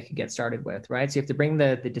something maybe I could get started with, right? So you have to bring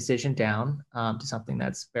the decision down to something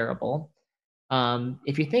that's bearable.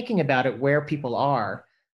 If you're thinking about it, where people are,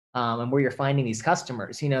 and where you're finding these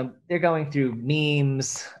customers. They're going through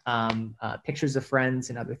memes, pictures of friends,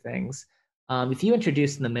 and other things. If you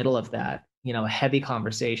introduce in the middle of that, a heavy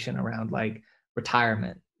conversation around like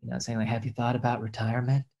retirement, saying like, "Have you thought about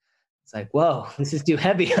retirement?" It's like, whoa, this is too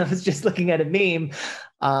heavy. I was just looking at a meme.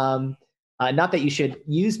 Not that you should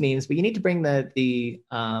use memes, but you need to bring the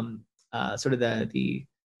sort of the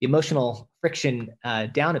emotional friction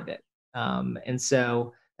down a bit. And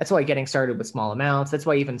so that's why getting started with small amounts, that's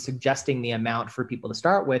why even suggesting the amount for people to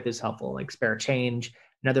start with is helpful, like spare change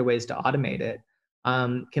and other ways to automate it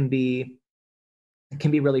can be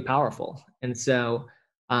really powerful. And so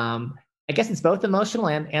I guess it's both emotional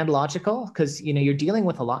and logical, because you're dealing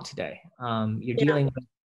with a lot today. You're dealing with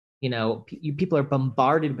people are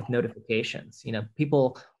bombarded with notifications.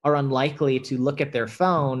 People are unlikely to look at their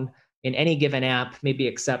phone in any given app, maybe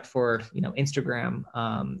except for Instagram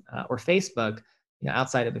or Facebook,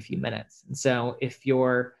 outside of a few minutes. And so if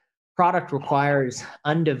your product requires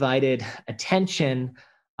undivided attention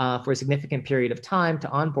for a significant period of time to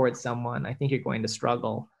onboard someone, I think you're going to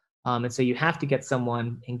struggle. And so you have to get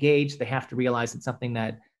someone engaged. They have to realize it's something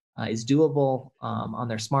that is doable on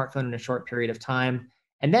their smartphone in a short period of time.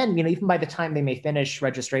 And then, even by the time they may finish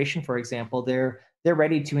registration, for example, they're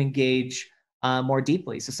ready to engage more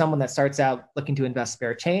deeply. So someone that starts out looking to invest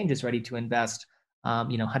spare change is ready to invest,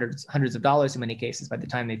 hundreds of dollars in many cases by the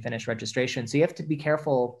time they finish registration. So you have to be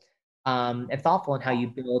careful and thoughtful in how you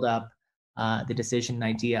build up the decision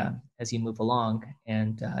idea as you move along,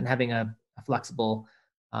 and having a flexible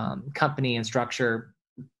company and structure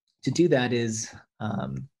to do that is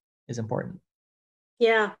important.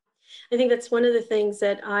 Yeah. I think that's one of the things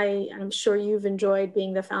that I'm sure you've enjoyed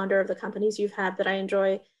being the founder of the companies you've had, that I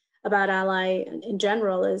enjoy about Ally in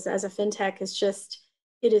general, is as a fintech, is just,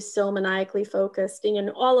 it is so maniacally focused, and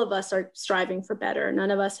all of us are striving for better.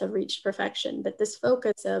 None of us have reached perfection, but this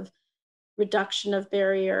focus of reduction of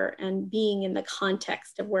barrier and being in the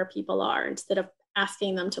context of where people are, instead of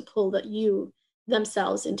asking them to pull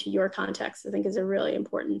themselves into your context, I think is a really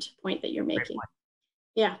important point that you're making.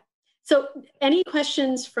 Yeah. So any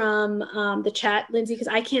questions from the chat, Lindsay, because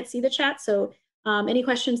I can't see the chat. So any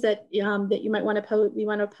questions that you might want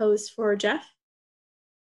to pose for Jeff?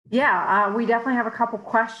 Yeah, we definitely have a couple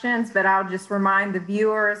questions, but I'll just remind the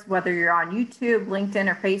viewers, whether you're on YouTube, LinkedIn,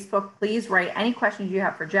 or Facebook, please write any questions you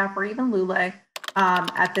have for Jeff or even Lule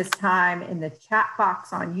at this time in the chat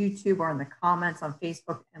box on YouTube or in the comments on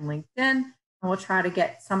Facebook and LinkedIn, and we'll try to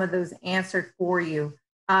get some of those answered for you.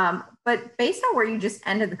 But based on where you just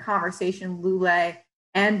ended the conversation, Lule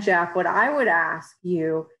and Jeff, what I would ask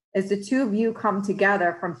you is, the two of you come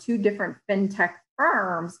together from two different fintech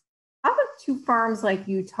firms. How would two firms like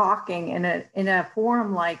you talking in a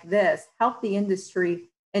forum like this help the industry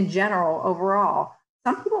in general overall?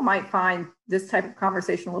 Some people might find this type of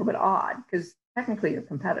conversation a little bit odd because technically you're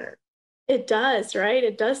competitors. It does, right?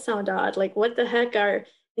 It does sound odd. Like, what the heck are,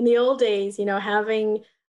 in the old days, having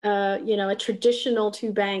a traditional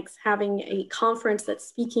two banks having a conference that's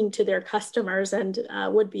speaking to their customers and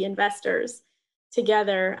would-be investors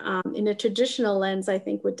together in a traditional lens, I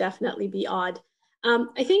think would definitely be odd.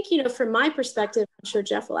 I think, from my perspective, I'm sure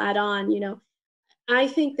Jeff will add on, I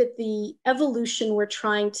think that the evolution we're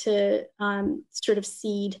trying to sort of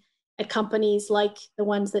seed at companies like the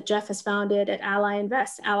ones that Jeff has founded at Ally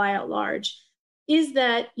Invest, Ally at Large, is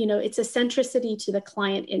that, it's a centricity to the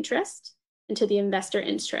client interest and to the investor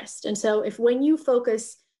interest. And so when you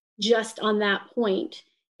focus just on that point,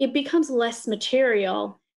 it becomes less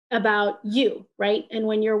material about you, right? And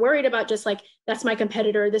when you're worried about just like, that's my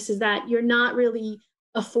competitor, this is that, you're not really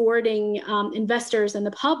affording investors and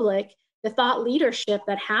the public the thought leadership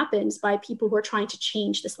that happens by people who are trying to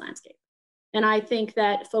change this landscape. And I think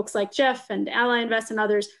that folks like Jeff and Ally Invest and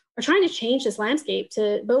others are trying to change this landscape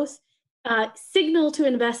to both signal to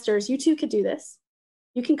investors, you too could do this.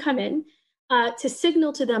 You can come in to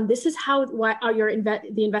signal to them, this is how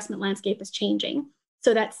the investment landscape is changing.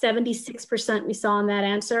 So that 76% we saw in that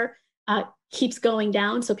answer keeps going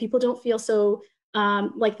down, so people don't feel so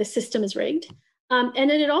like the system is rigged. And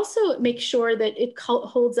then it also makes sure that it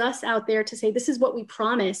holds us out there to say, this is what we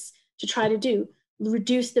promise to try to do: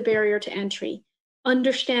 reduce the barrier to entry,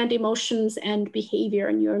 understand emotions and behavior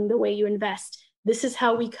in the way you invest. This is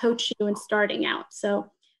how we coach you in starting out.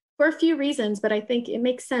 So for a few reasons, but I think it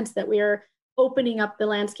makes sense that we are opening up the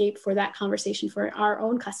landscape for that conversation for our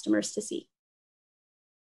own customers to see.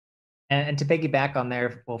 And to piggyback on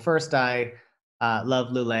there, well, first, I love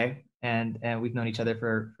Lule, and we've known each other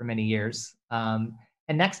for many years. And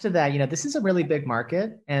next to that, this is a really big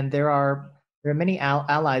market, and there are many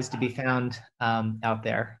allies to be found out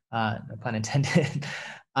there, no pun intended.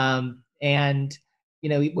 And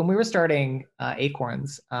when we were starting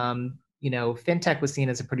Acorns, fintech was seen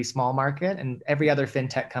as a pretty small market, and every other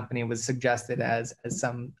fintech company was suggested as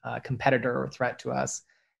some competitor or threat to us.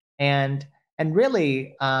 And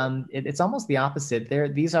really, it's almost the opposite.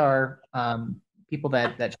 These are people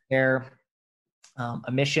that share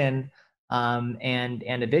a mission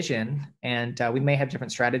and a vision, and we may have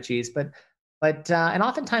different strategies, but and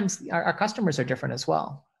oftentimes our customers are different as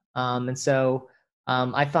well. And so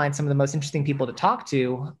I find some of the most interesting people to talk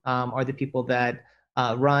to are the people that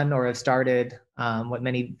run or have started what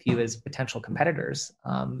many view as potential competitors.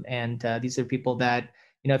 And these are people that,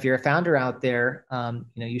 if you're a founder out there,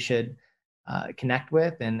 you should connect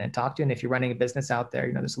with and talk to. And if you're running a business out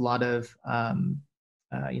there, there's a lot of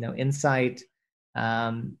insight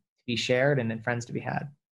to be shared and friends to be had.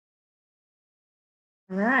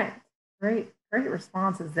 All right. Great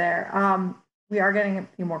responses there. We are getting a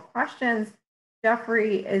few more questions.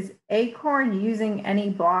 Jeffrey, is Acorn using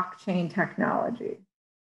any blockchain technology?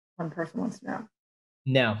 One person wants to know.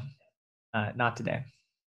 No, not today.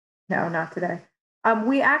 No, not today.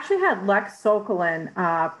 We actually had Lex Sokolin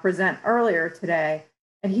present earlier today,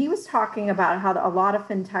 and he was talking about how a lot of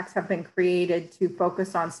fintechs have been created to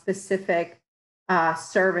focus on specific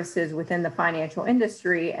services within the financial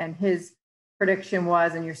industry. And his prediction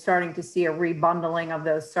was, and you're starting to see a rebundling of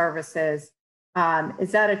those services.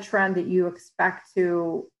 Is that a trend that you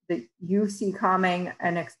that you see coming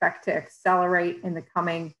and expect to accelerate in the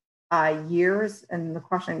coming years? And the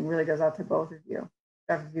question really goes out to both of you.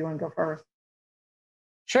 Jeff, if you want to go first.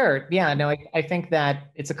 Sure. Yeah, no, I think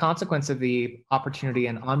that it's a consequence of the opportunity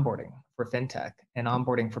and onboarding for fintech and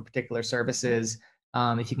onboarding for particular services.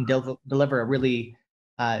 If you can deliver a really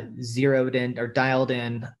zeroed in or dialed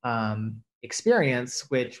in experience,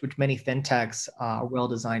 which many fintechs are well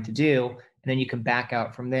designed to do, and then you can back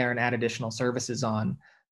out from there and add additional services on.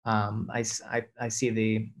 I see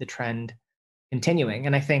the trend continuing,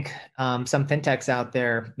 and I think some fintechs out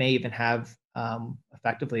there may even have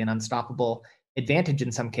effectively an unstoppable advantage in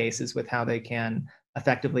some cases with how they can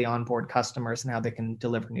effectively onboard customers and how they can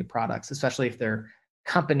deliver new products, especially if their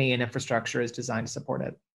company and infrastructure is designed to support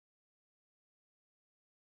it.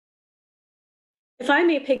 If I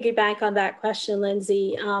may piggyback on that question,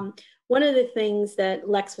 Lindsay, one of the things that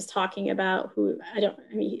Lex was talking about, who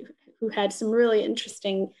had some really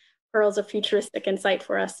interesting pearls of futuristic insight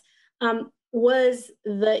for us, was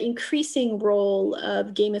the increasing role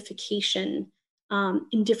of gamification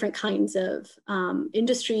in different kinds of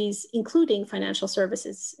industries, including financial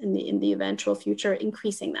services in the eventual future,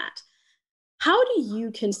 increasing that. How do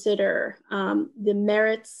you consider the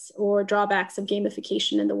merits or drawbacks of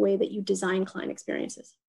gamification in the way that you design client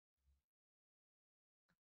experiences?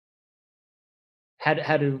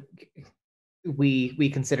 How do we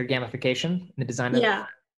consider gamification in the design of? Yeah.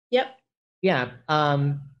 Yep. Yeah.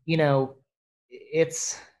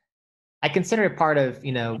 I consider it part of,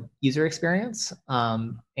 user experience.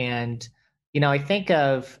 And, I think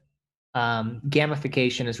of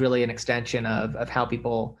gamification as really an extension of how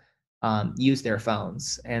people use their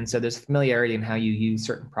phones. And so there's familiarity in how you use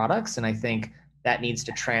certain products. And I think that needs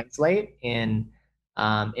to translate in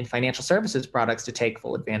financial services products to take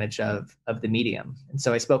full advantage of the medium. And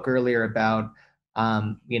so I spoke earlier about,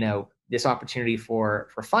 this opportunity for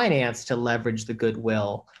finance to leverage the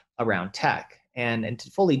goodwill around tech. And to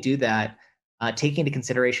fully do that, taking into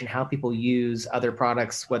consideration how people use other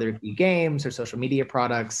products, whether it be games or social media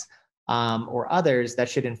products or others, that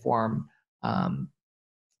should inform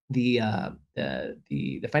the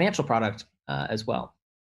financial product as well.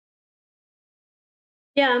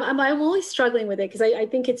 Yeah, I'm always struggling with it because I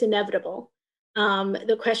think it's inevitable.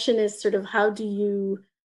 The question is sort of how do you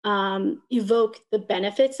evoke the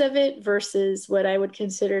benefits of it versus what I would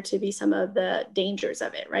consider to be some of the dangers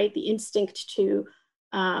of it, right? The instinct to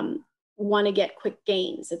want to get quick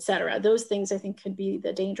gains, et cetera. Those things I think could be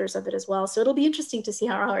the dangers of it as well. So it'll be interesting to see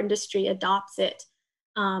how our industry adopts it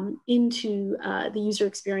into the user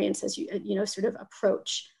experience as you sort of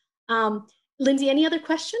approach. Lindsay, any other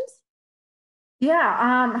questions?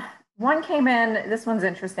 Yeah, one came in. This one's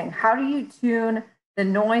interesting. How do you tune the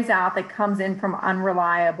noise out that comes in from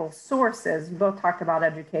unreliable sources? We both talked about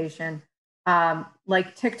education,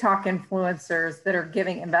 like TikTok influencers that are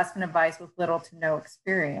giving investment advice with little to no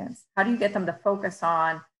experience. How do you get them to focus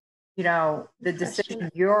on, the decision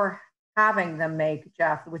you're having them make,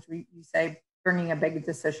 Jeff, which you say bringing a big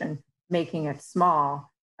decision, making it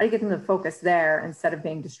small? How do you get them to focus there instead of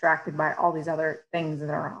being distracted by all these other things that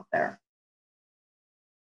are out there?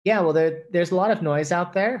 Yeah, well, there's a lot of noise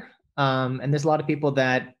out there, and there's a lot of people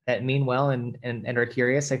that mean well and are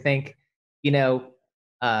curious. I think,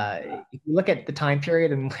 if you look at the time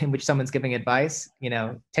period in which someone's giving advice,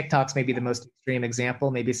 TikTok's maybe the most extreme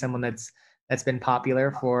example. Maybe someone that's been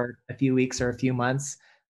popular for a few weeks or a few months,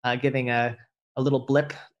 giving a little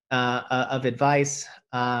blip of advice.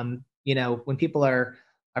 When people are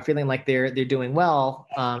feeling like they're doing well,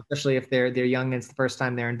 especially if they're young and it's the first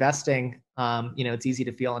time they're investing, it's easy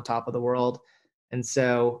to feel on top of the world. And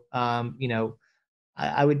so,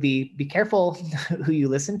 I would be careful who you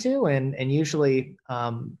listen to, and usually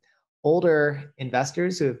older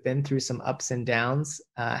investors who have been through some ups and downs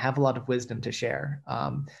have a lot of wisdom to share.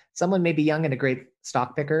 Someone may be young and a great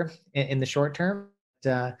stock picker in the short term,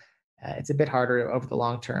 but it's a bit harder over the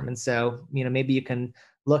long term. And so, maybe you can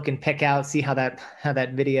look and pick out, see how that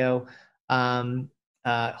video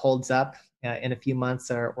holds up in a few months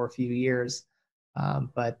or a few years.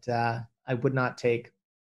 But I would not take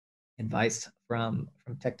advice from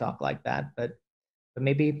TikTok like that, but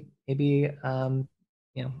maybe I'm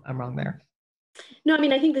wrong there. No, I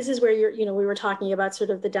mean, I think this is where we were talking about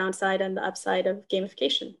sort of the downside and the upside of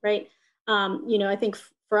gamification, right? I think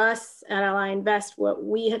for us at Ally Invest, what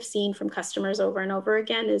we have seen from customers over and over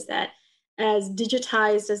again is that as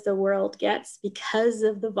digitized as the world gets, because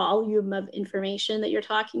of the volume of information that you're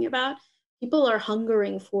talking about, people are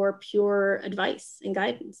hungering for pure advice and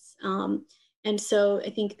guidance. And so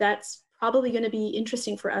I think that's probably going to be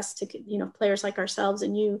interesting for us to, players like ourselves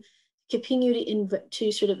and you, continue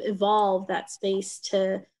to sort of evolve that space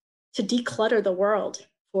to declutter the world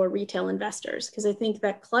for retail investors. Because I think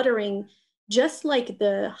that cluttering, just like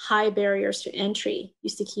the high barriers to entry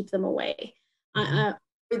used to keep them away, I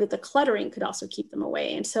agree that the cluttering could also keep them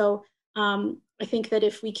away. And so I think that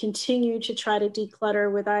if we continue to try to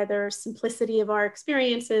declutter with either simplicity of our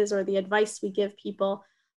experiences or the advice we give people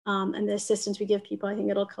and the assistance we give people, I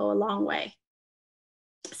think it'll go a long way.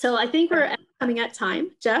 So I think we're coming at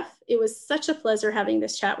time. Jeff, it was such a pleasure having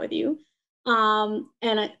this chat with you. And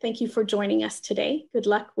I thank you for joining us today. Good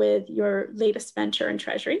luck with your latest venture in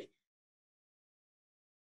Treasury.